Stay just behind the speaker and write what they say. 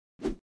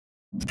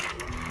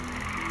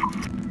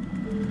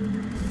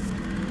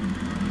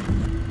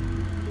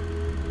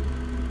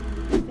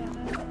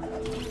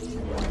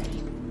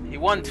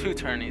won 2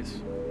 tourneys.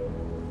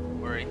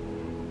 Worry,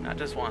 not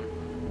just one.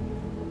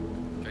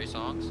 3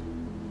 songs?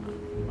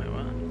 Wait,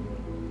 what?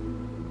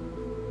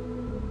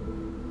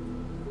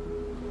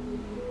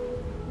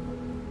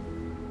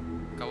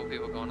 Couple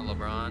people going to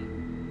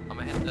LeBron. I'm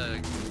gonna hit the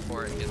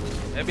court and get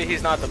this. Maybe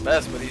he's not the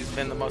best, but he's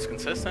been the most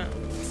consistent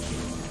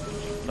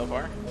so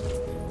far.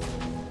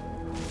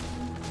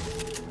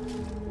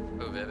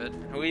 Who, Vivid?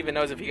 Who even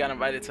knows if he got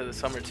invited to the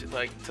summer to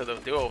the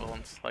duo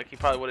ones? Like he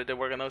probably would have did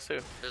work on those too.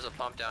 There's a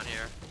pump down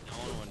here. No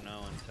one would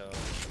know until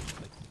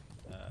like,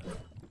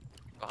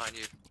 Behind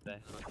you. they.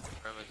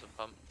 Room is a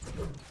pump.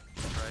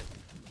 Right.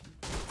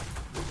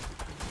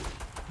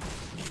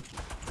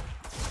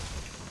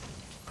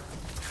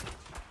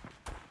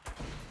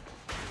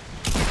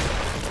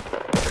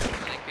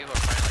 I think people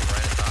are playing like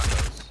right at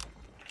tacos.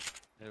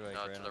 They're like No,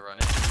 right to the on-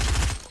 right.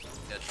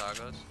 Yeah,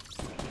 tacos.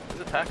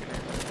 Who's attacking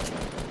here?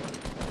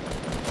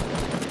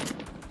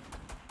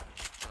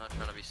 I'm not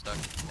trying to be stuck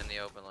in the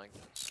open like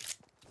this.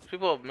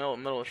 People middle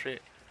of the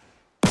street.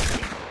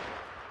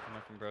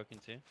 Coming from Broken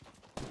too.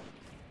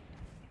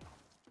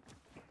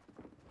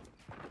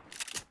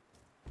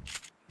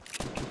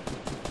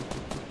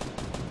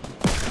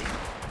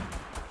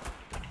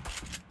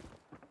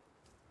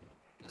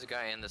 There's a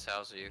guy in this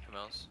house with you,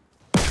 Camels.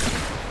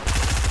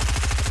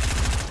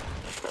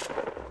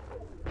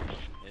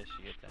 Yeah,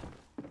 she get that.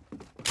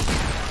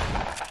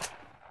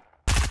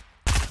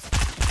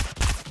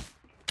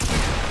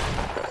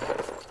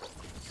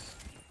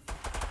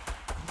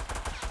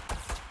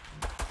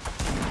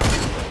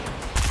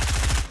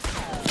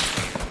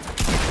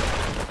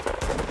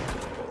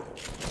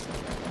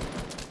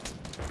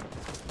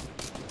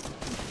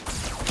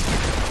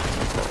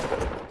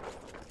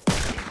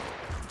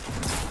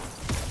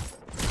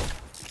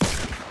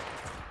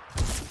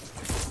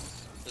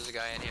 There's a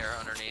guy in here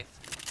underneath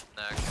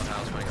the actual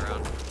house running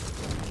around.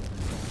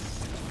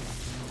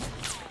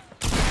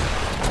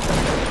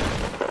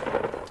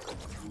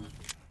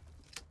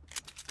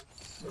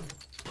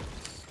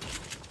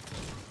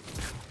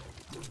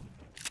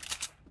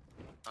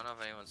 I don't know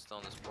if anyone's still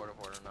in this porta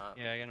port or not.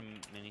 Yeah, I got a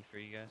mini for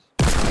you guys.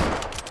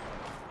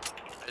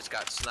 I just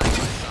got sniped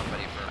by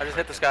somebody for I just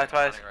hit this freaking guy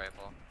twice. hunting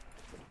rifle.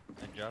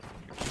 I dropped it.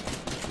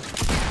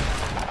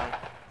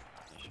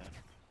 Nice shot.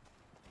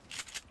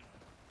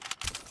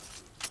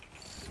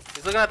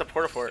 He's looking at the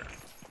porta fort.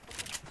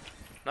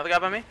 Another guy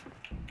by me?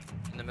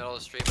 In the middle of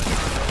the street, but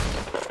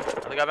not.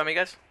 Another guy by me,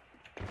 guys?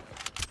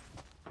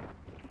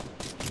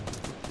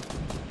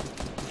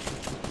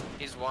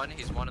 He's one in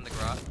the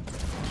garage.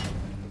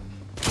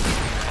 I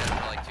hit him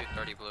for like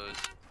 230 blues.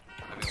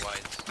 I mean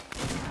whites.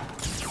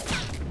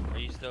 Are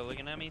you still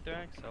looking at me,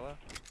 Thrax? Hello?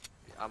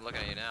 I'm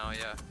looking at you now,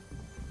 yeah.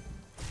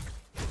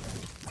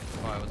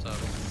 Why, what's up?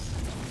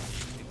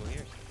 People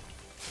here.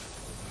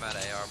 I'm at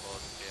AR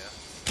bullets, yeah.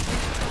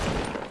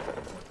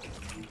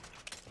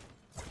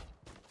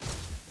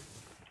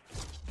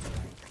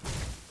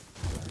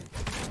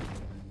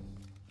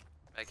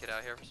 Make it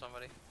out here for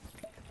somebody.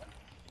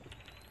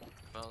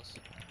 Smells.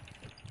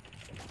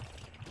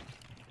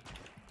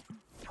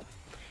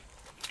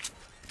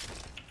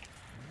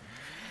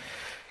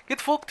 Get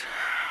fucked.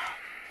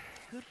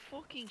 Good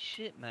fucking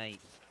shit, mate.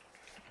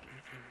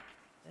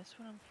 That's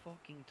what I'm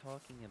fucking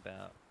talking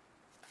about.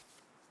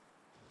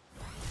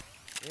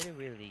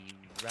 Literally,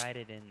 write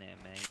it in there,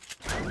 mate.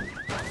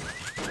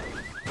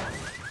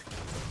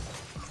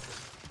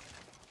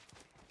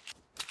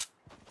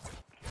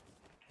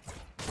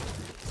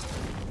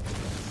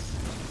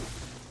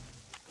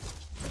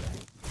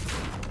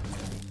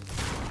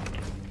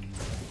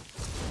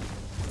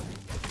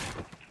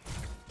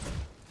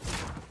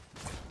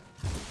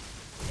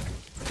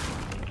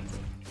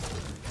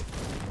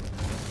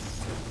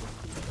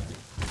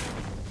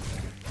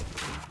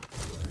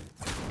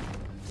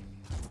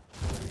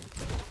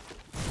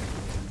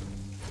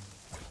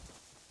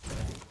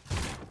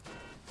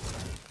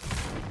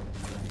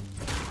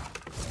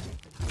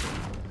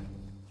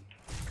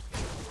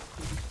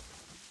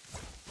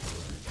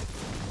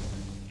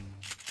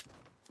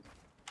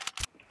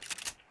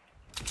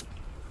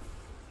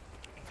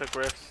 Took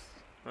riffs.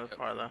 That was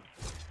far though.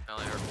 I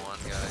only heard one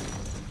guy.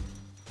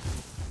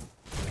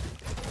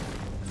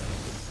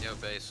 Yo,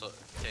 base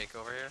cake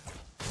over here.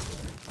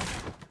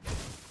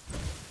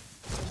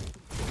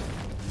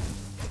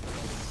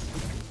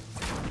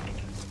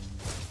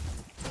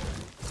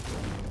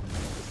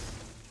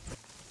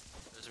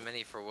 There's a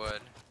mini for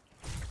wood.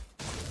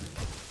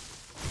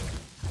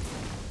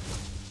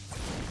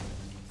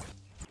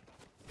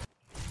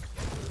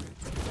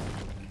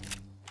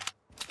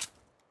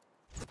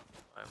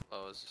 I'm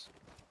close.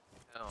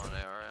 I want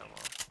AR ammo.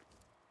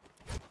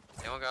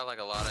 Anyone got like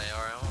a lot of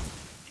AR ammo?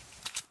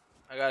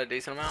 I got a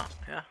decent amount,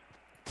 yeah.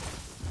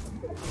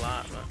 A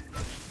lot, but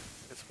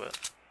it's split.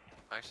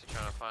 I'm actually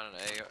trying to find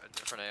a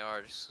different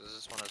AR just because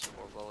this one has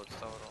 4 bullets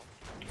total.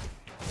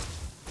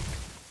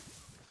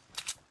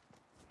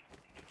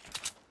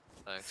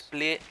 Thanks.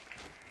 Split.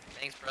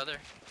 Thanks, brother.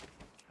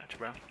 Gotcha,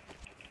 bro.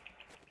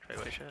 Trade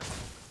away shit.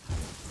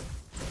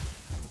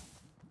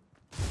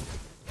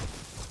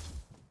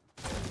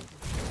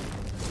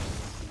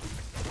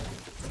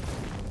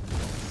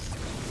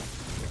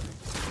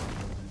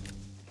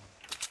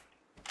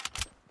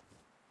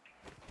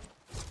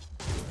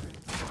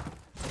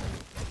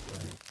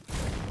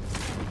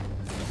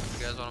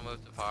 want to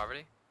move to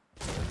poverty?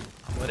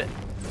 I'm with it.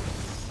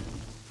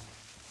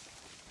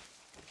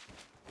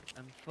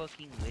 I'm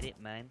fucking with it,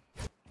 man.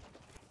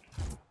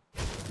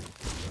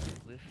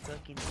 We're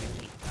fucking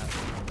really out.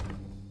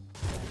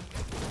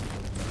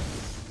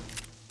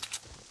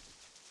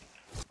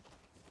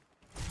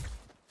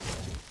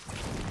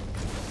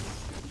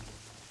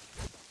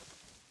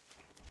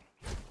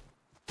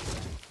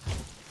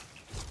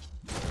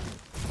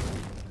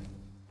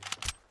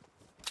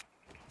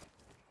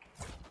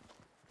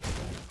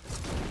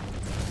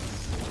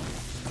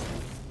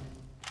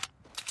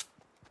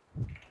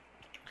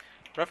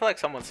 But I feel like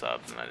someone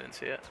subbed and I didn't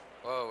see it.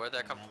 Whoa, where'd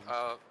that come from? Real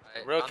on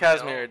the hill,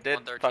 Casimir did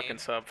 113. fucking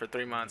sub for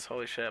 3 months.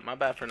 Holy shit. My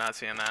bad for not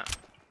seeing that.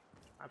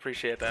 I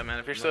appreciate that, man.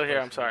 If you're still here,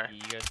 I'm sorry.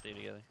 You guys stay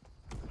together.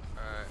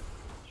 Alright.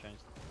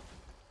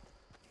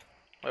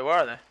 Wait, where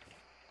are they?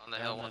 On the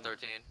hill,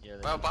 113. Yeah,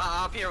 Well,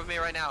 up here with me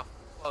right now.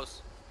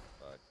 Close.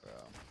 Fuck, bro.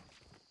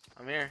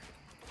 I'm here.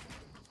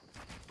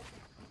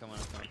 Come on,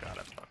 Oh come my on. god,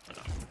 I fucked it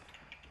up.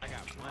 I got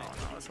Oh, mine.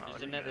 no, it's not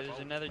There's looking another, good. there's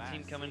another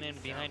team coming in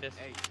behind us.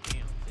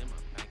 ATM in my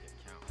bank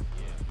account.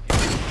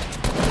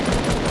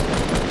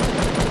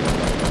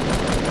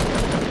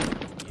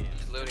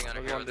 He's looting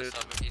under here with the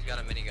sub. He's got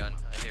a minigun.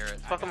 I hear it.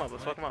 Let's fuck him up,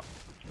 let's fuck him up.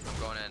 I'm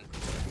going in.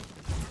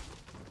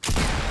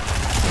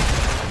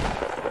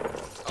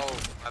 Oh,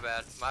 my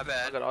bad. My All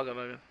bad. good, all good,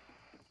 all good.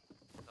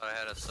 Thought I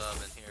had a sub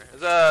in here.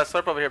 There's a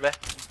slurp over here, bae.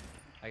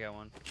 I got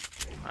one.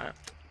 Alright,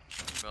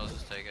 Mills,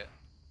 just take it.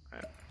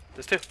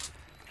 there's 2.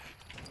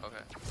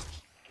 Okay.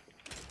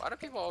 Why do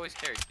people always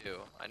carry 2?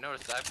 I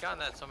noticed I've gotten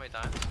that so many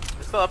times.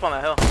 They're still up on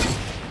that hill. Just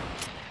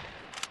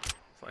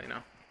let you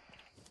know.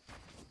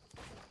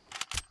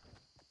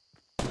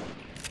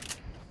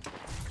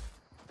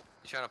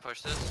 You trying to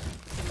push this?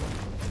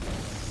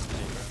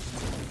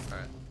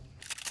 Alright.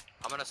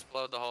 I'm gonna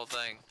explode the whole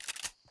thing.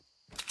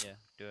 Yeah,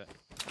 do it.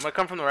 I'm gonna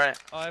come from the right.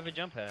 Oh, I have a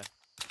jump pad.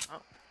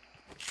 Oh.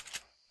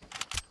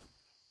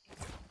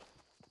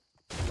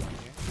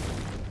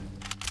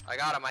 I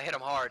got him. I hit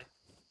him hard.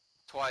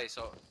 Twice,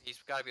 so he's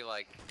gotta be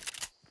like...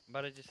 I'm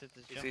about to just hit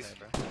this jump He's- pad,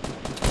 bro.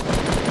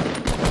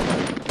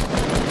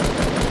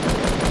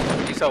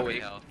 He's so pretty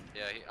weak. health.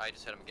 Yeah, I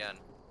just hit him again.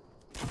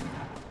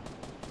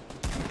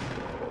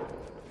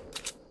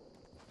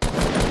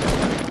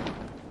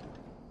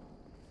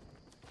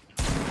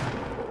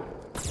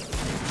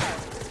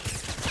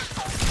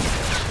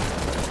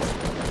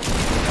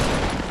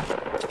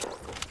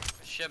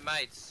 Shit,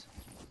 mates.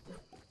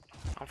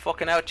 I'm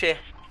fucking out here.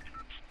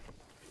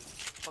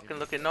 Fucking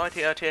looking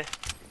naughty out here.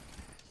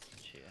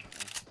 Shit.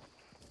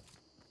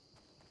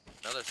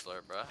 Another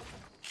slurp, bruh.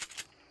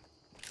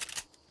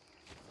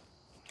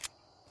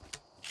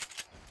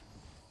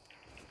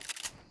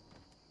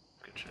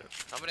 Good shit.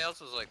 Somebody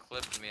else was like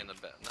clipping me in the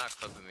back. Not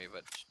clipping me,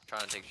 but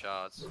trying to take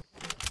shots.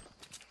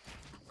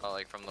 Oh,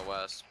 like from the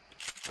west.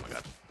 Oh my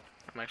god.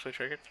 I'm actually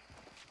triggered.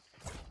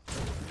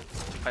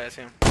 I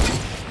see him.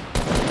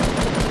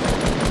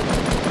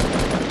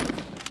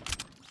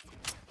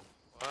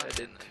 What I in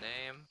didn't. the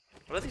name?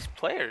 What are these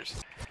players?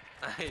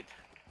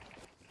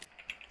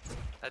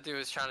 That dude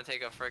was trying to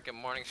take a freaking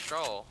morning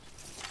stroll.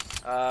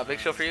 Big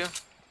show for you.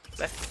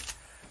 Bae.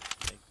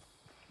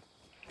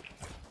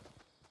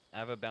 I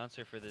have a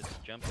bouncer for this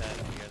jump pad if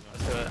you guys want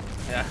Let's do it.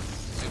 Yeah.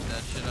 Soup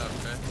that shit up,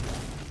 right?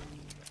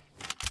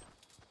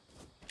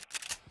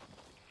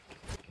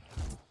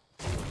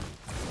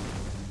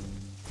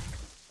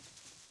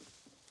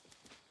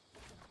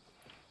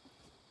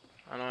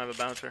 I don't have a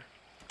bouncer.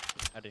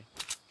 I do.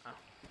 Oh.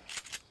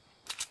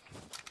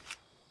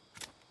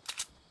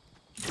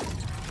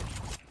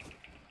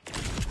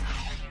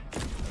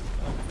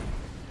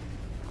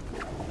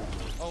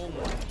 Oh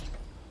my.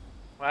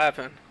 What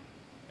happened?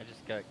 I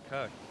just got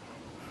cucked.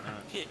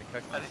 I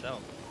cucked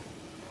myself.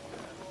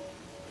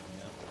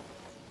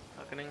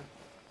 Fucking.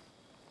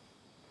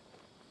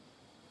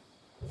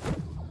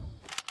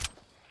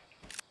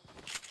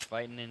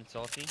 Fighting and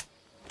salty.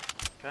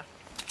 Okay.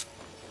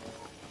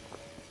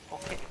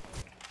 Okay.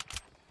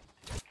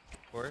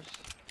 Of course.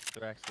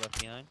 Thorax left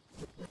behind.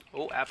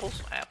 Oh,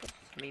 apples. Apple.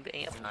 Need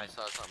the apple. I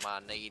saw something I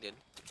needed.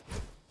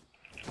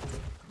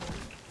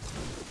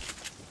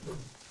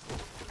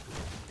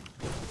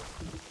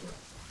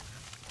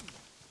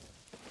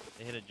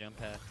 They hit a jump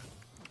pad.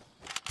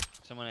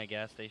 Someone at a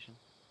gas station.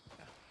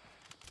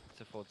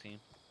 It's a full team.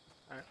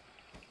 Alright.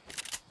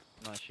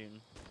 I'm not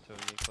shooting until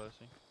we get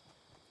closer.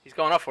 He's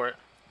going up for it.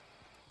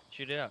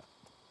 Shoot it out.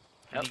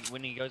 Yep.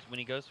 When he goes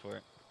for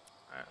it.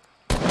 Alright.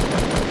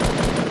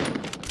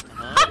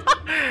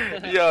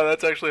 Uh-huh. Yo,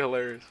 that's actually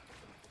hilarious.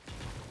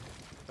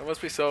 That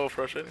must be so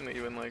frustrating that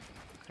you would like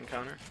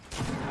encounter.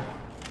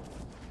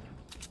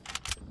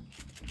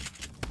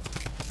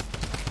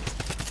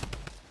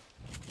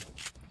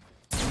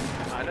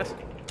 Behind us.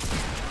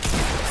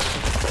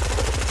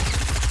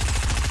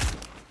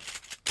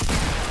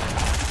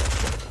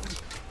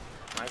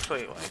 I'm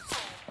actually like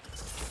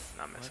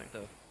not missing. What the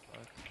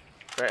fuck?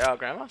 Great.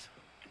 Grandma's.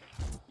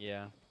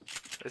 Yeah.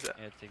 What is that?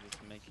 Yeah, take this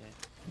to make it.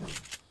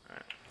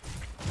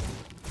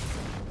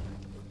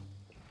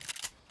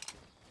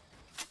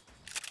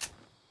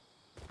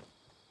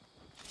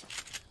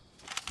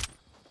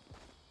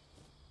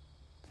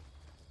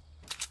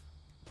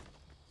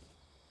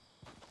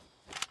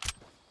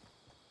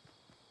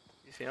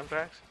 see him,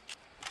 Drax?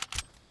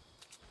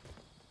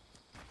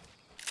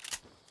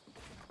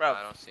 Bro.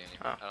 I don't see any.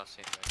 Oh. I don't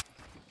see anybody.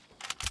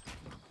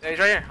 Yeah, he's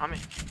right here, on me.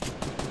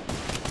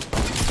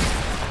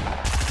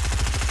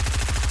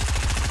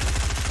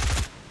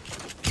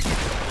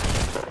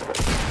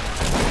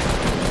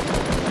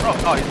 Bro,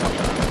 oh, he's one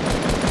shot.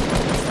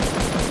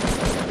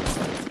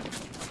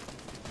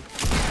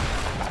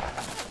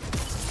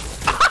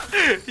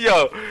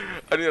 Yo,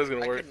 I knew that was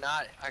gonna work.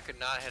 I could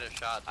not hit a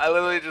shot. I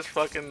literally just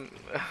fucking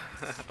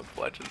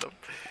bludgeoned him.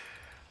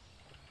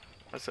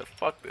 I said,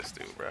 fuck this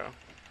dude, bro.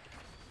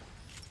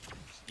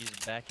 You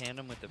just backhand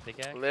him with the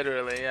pickaxe?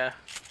 Literally, yeah.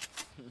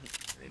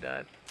 He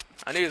died.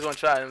 I knew he was one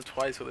shot, him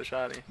twice with a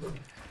shotty.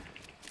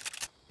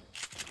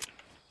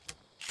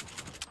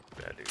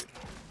 That dude.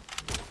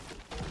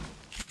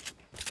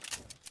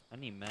 I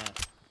need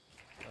math.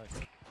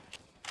 Fuck.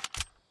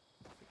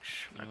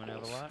 Anyone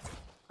have a lot?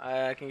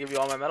 I can give you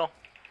all my metal.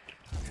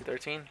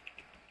 213.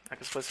 I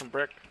can split some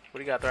brick. What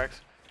do you got, Thrax?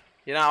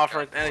 You're not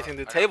offering anything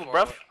to the table,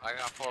 bruv. I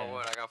got 4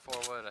 wood. I got 4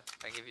 wood.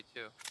 I can give you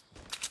 2.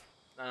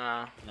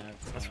 No, No,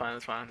 that's fine.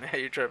 That's fine. Yeah,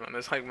 you're tripping.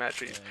 There's like mad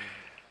trees.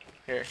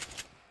 Here,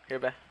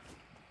 babe.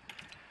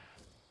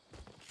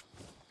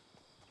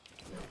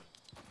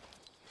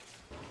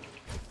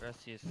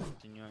 Gracias,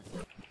 señor.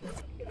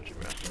 Got you,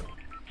 bro.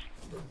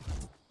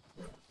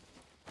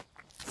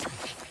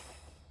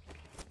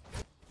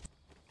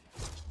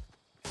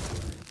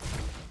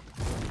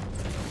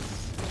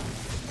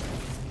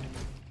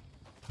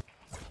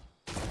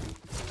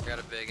 I got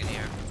a big in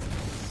here.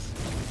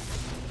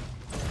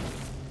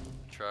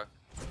 Truck.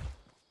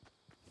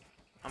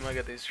 I'm gonna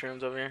get these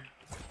shrooms over here.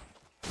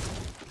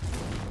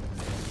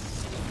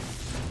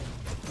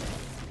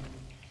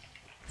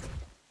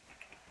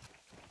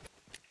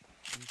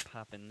 I'm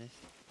popping this.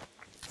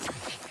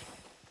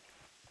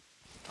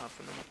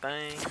 Popping in my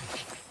thing.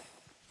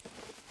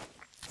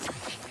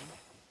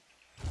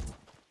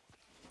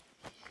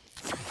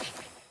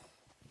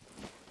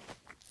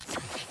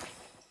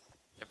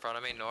 In front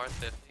of me, north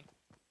 50.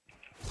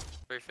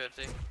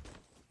 350.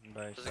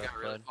 By There's a guy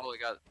really. Southside. Oh, we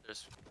got.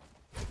 There's.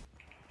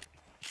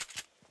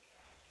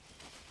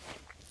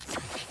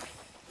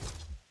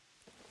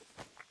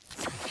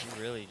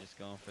 You're really just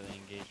going for the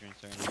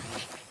engagements right now.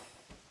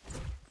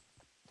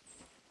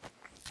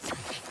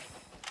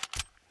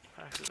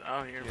 Thrax is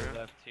out here, You're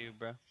bro. left too,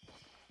 bro.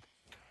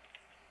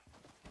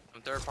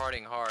 I'm third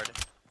partying hard.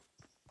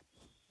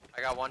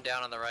 I got one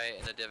down on the right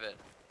in the divot.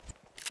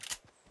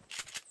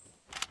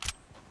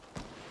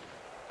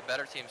 The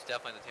better team's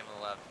definitely the team on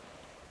the left.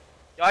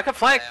 Yo, I can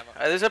flank.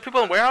 I am. Is there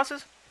people in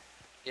warehouses?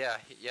 Yeah,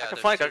 yeah. I can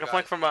there's flank. 2 I can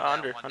flank guys. from One down,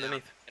 under, one down.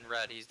 underneath. In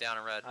red, he's down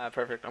in red. Alright,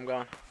 perfect. I'm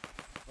going.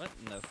 What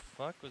in the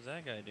fuck was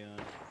that guy doing?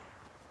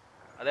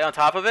 Are they on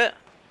top of it?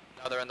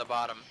 No, they're in the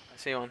bottom. I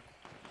see one.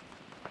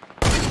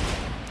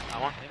 That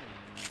one. Hit me,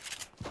 man.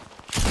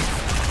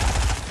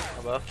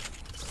 Above.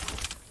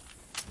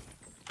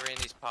 3 in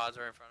these pods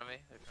are in front of me.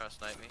 They're trying to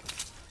snipe me.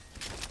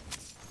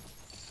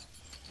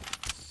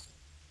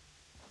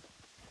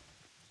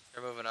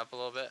 They're moving up a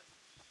little bit.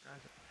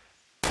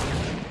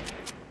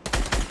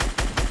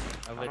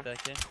 I lit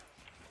that kid.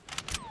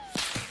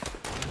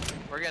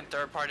 We're getting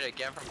third party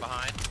again from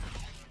behind.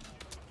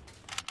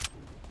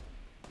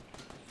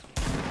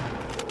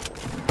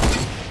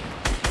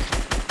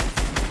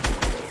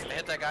 I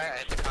hit that guy. I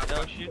hit the cop.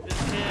 Don't shoot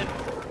this kid.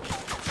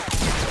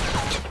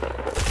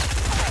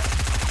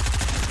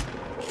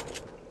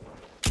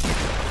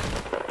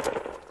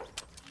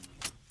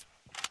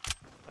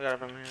 I got it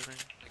from here, I think.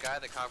 The guy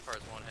at the cop car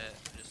is 1 hit.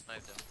 I just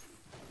sniped him.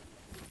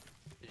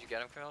 Did you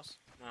get him, Kraus?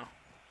 No.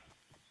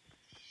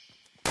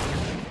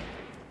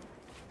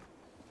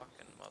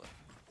 Fucking mother.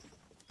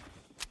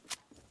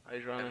 Oh,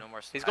 he's I running. have no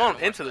more He's I have going no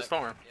more into the snipe-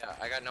 storm. Yeah,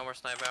 I got no more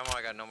sniper ammo.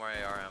 I got no more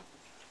ARM.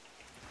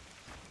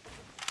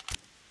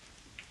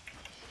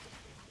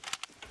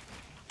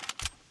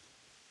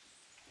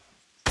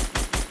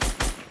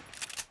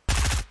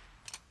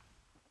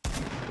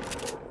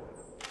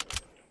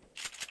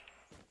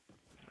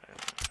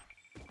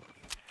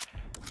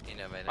 You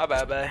know, man. My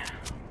bad, babe.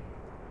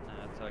 Nah,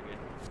 it's all good.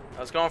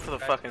 I was going for the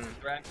fucking.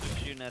 Drax was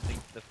shooting at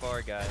the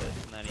far guy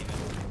that's not even.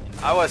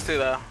 I was too,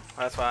 though.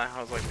 That's why.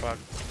 I was like, fuck.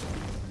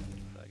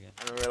 Fuck it.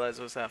 I didn't realize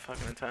it was that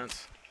fucking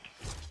intense.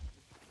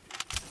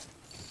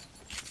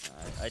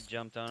 I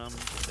jumped on him.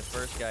 The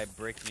first guy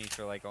bricked me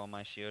for like all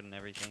my shield and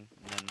everything,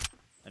 and then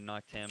I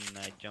knocked him, and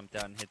I jumped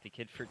out and hit the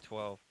kid for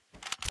 12.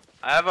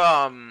 I have,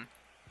 a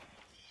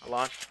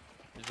launch.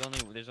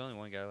 There's only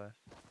one guy left.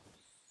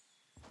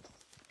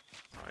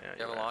 Oh, yeah,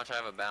 You have a right. launch, I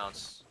have a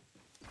bounce.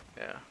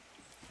 Yeah.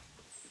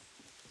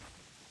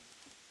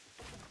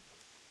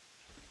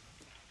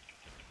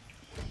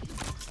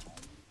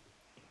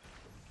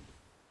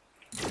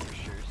 For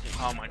sure.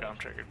 Oh my god, I'm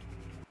triggered.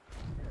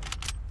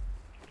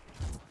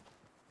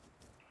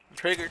 I'm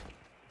triggered.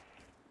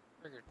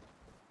 Triggered.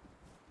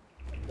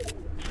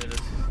 It is.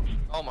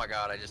 Oh my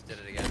god, I just did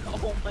it again.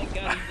 Oh my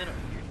god, he's in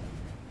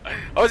a.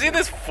 Oh, is he in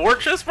this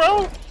fortress,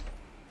 bro?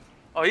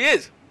 Oh, he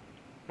is.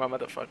 I'm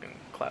about to fucking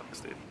clap this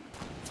dude.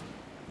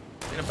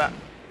 In a back.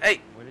 Hey.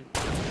 What is?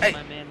 Hey,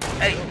 my man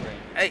hey, kill right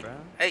now, hey, bro.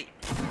 hey.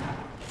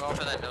 Go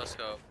for that no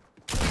scope.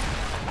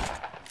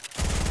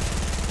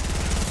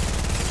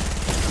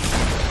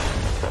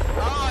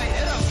 Oh, I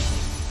hit him!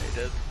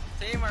 They did.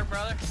 Teamwork,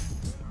 brother.